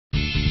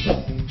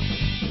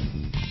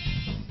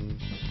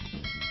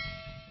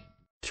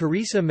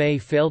Theresa May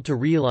failed to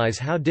realise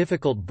how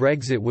difficult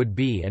Brexit would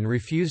be and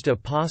refused a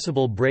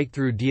possible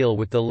breakthrough deal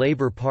with the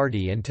Labour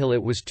Party until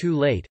it was too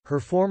late, her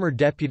former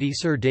deputy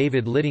Sir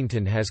David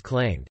Lidington has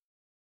claimed.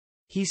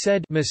 He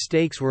said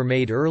mistakes were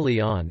made early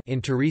on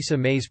in Theresa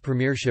May's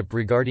premiership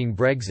regarding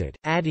Brexit,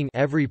 adding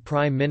every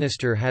Prime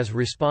Minister has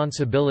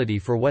responsibility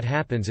for what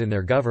happens in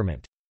their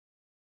government.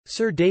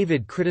 Sir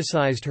David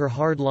criticised her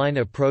hardline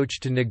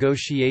approach to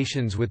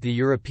negotiations with the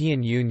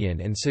European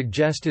Union and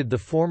suggested the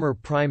former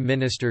Prime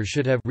Minister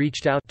should have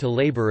reached out to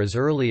Labour as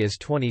early as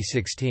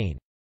 2016.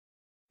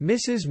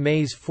 Mrs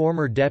May's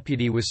former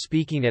deputy was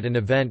speaking at an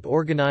event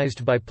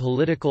organised by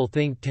political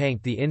think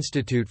tank the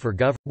Institute for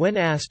Government. When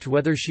asked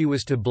whether she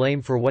was to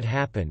blame for what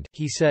happened,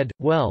 he said,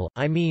 "Well,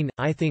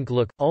 I think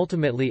look,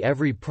 ultimately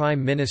every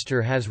Prime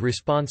Minister has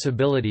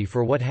responsibility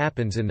for what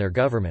happens in their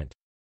government.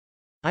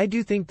 I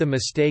do think the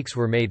mistakes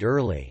were made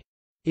early.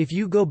 If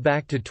you go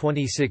back to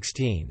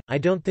 2016, I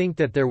don't think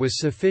that there was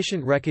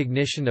sufficient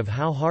recognition of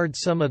how hard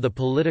some of the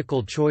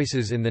political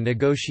choices in the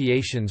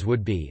negotiations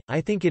would be. I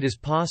think it is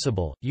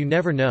possible, you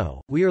never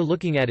know, we are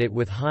looking at it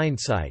with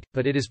hindsight,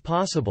 but it is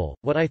possible.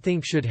 What I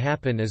think should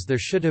happen is there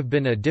should have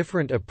been a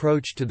different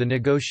approach to the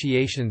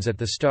negotiations at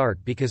the start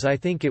because I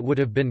think it would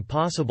have been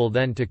possible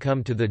then to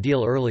come to the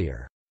deal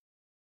earlier.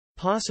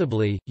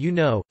 Possibly,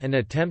 an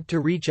attempt to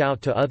reach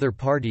out to other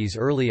parties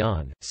early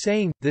on,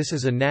 saying, this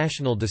is a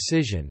national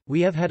decision, we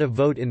have had a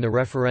vote in the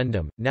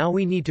referendum, now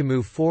we need to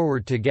move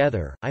forward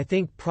together." I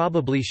think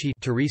probably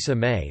Theresa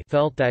May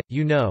felt that,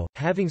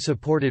 having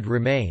supported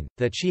Remain,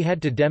 that she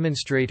had to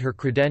demonstrate her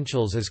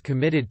credentials as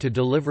committed to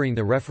delivering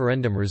the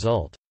referendum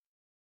result.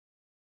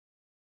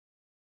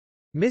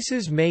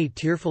 Mrs May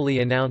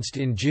tearfully announced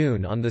in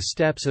June on the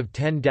steps of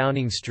 10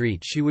 Downing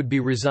Street she would be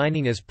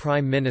resigning as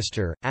Prime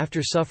Minister,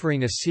 after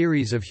suffering a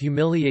series of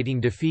humiliating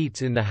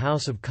defeats in the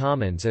House of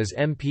Commons as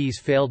MPs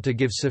failed to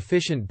give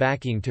sufficient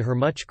backing to her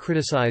much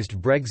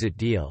criticised Brexit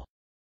deal.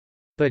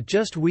 But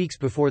just weeks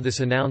before this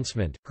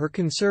announcement, her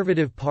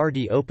Conservative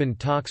Party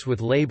opened talks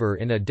with Labour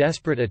in a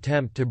desperate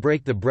attempt to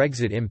break the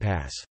Brexit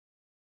impasse.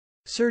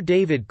 Sir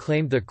David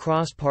claimed the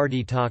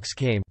cross-party talks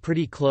came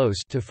pretty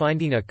close to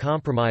finding a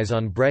compromise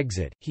on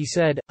Brexit. He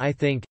said, "I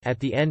think, at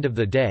the end of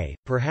the day,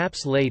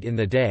 perhaps late in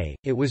the day,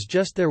 it was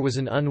just there was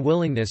an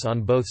unwillingness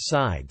on both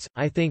sides,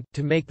 I think,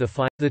 to make the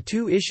final. The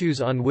two issues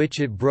on which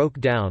it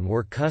broke down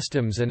were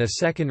customs and a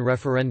second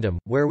referendum,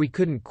 where we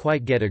couldn't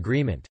quite get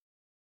agreement.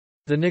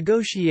 The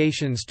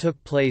negotiations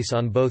took place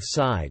on both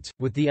sides,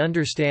 with the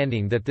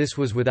understanding that this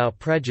was without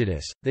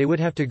prejudice, they would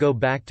have to go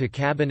back to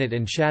Cabinet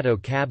and Shadow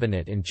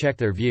Cabinet and check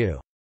their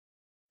view.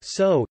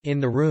 So,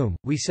 in the room,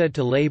 we said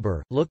to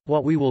Labour, look,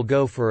 what we will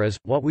go for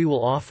what we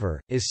will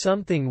offer, is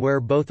something where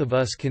both of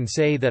us can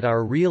say that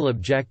our real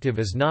objective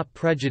is not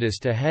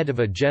prejudiced ahead of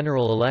a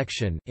general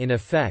election, in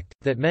effect,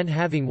 that meant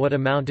having what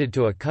amounted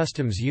to a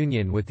customs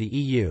union with the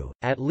EU,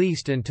 at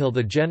least until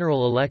the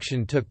general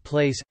election took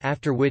place,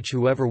 after which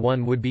whoever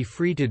won would be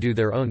free to do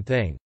their own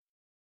thing.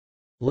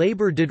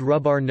 Labour did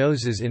rub our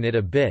noses in it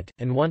a bit,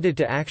 and wanted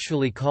to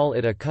actually call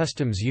it a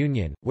customs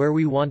union, where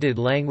we wanted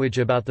language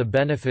about the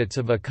benefits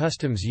of a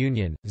customs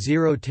union,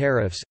 zero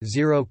tariffs,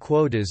 zero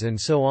quotas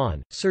and so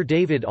on." Sir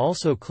David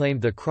also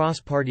claimed the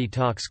cross-party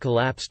talks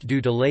collapsed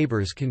due to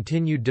Labour's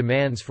continued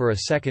demands for a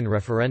second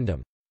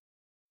referendum.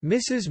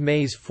 Mrs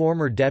May's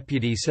former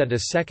deputy said a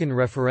second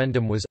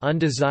referendum was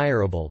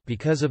undesirable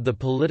because of the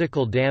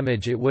political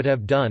damage it would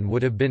have done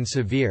would have been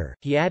severe.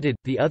 He added,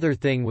 the other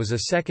thing was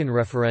a second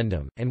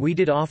referendum, and we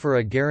did offer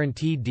a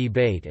guaranteed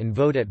debate and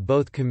vote at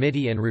both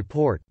committee and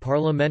report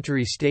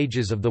parliamentary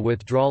stages of the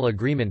withdrawal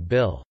agreement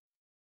bill.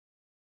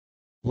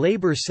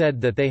 Labour said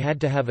that they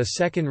had to have a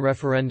second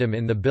referendum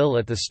in the bill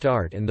at the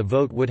start and the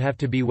vote would have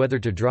to be whether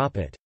to drop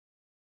it.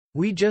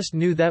 We just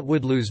knew that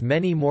would lose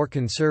many more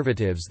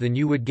Conservatives than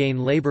you would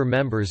gain Labour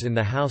members in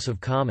the House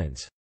of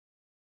Commons.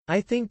 I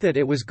think that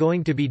it was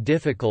going to be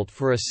difficult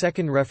for a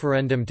second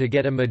referendum to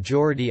get a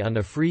majority on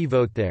a free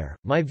vote there.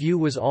 My view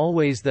was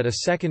always that a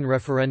second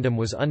referendum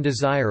was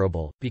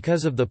undesirable,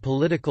 because of the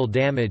political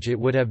damage it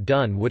would have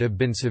done would have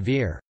been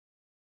severe.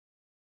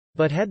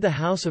 But had the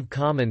House of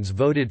Commons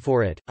voted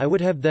for it, I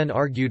would have then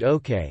argued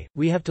okay,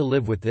 we have to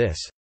live with this.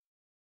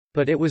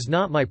 But it was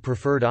not my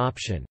preferred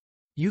option.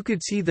 You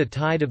could see the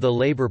tide of the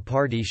Labour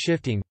Party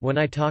shifting. When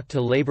I talked to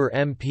Labour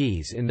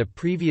MPs in the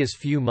previous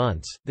few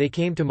months, they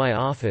came to my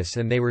office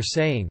and they were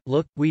saying,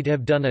 look, we'd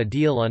have done a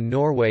deal on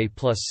Norway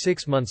plus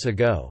 6 months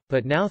ago,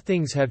 but now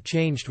things have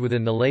changed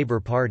within the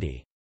Labour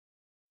Party.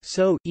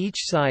 So, each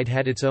side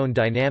had its own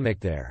dynamic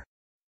there.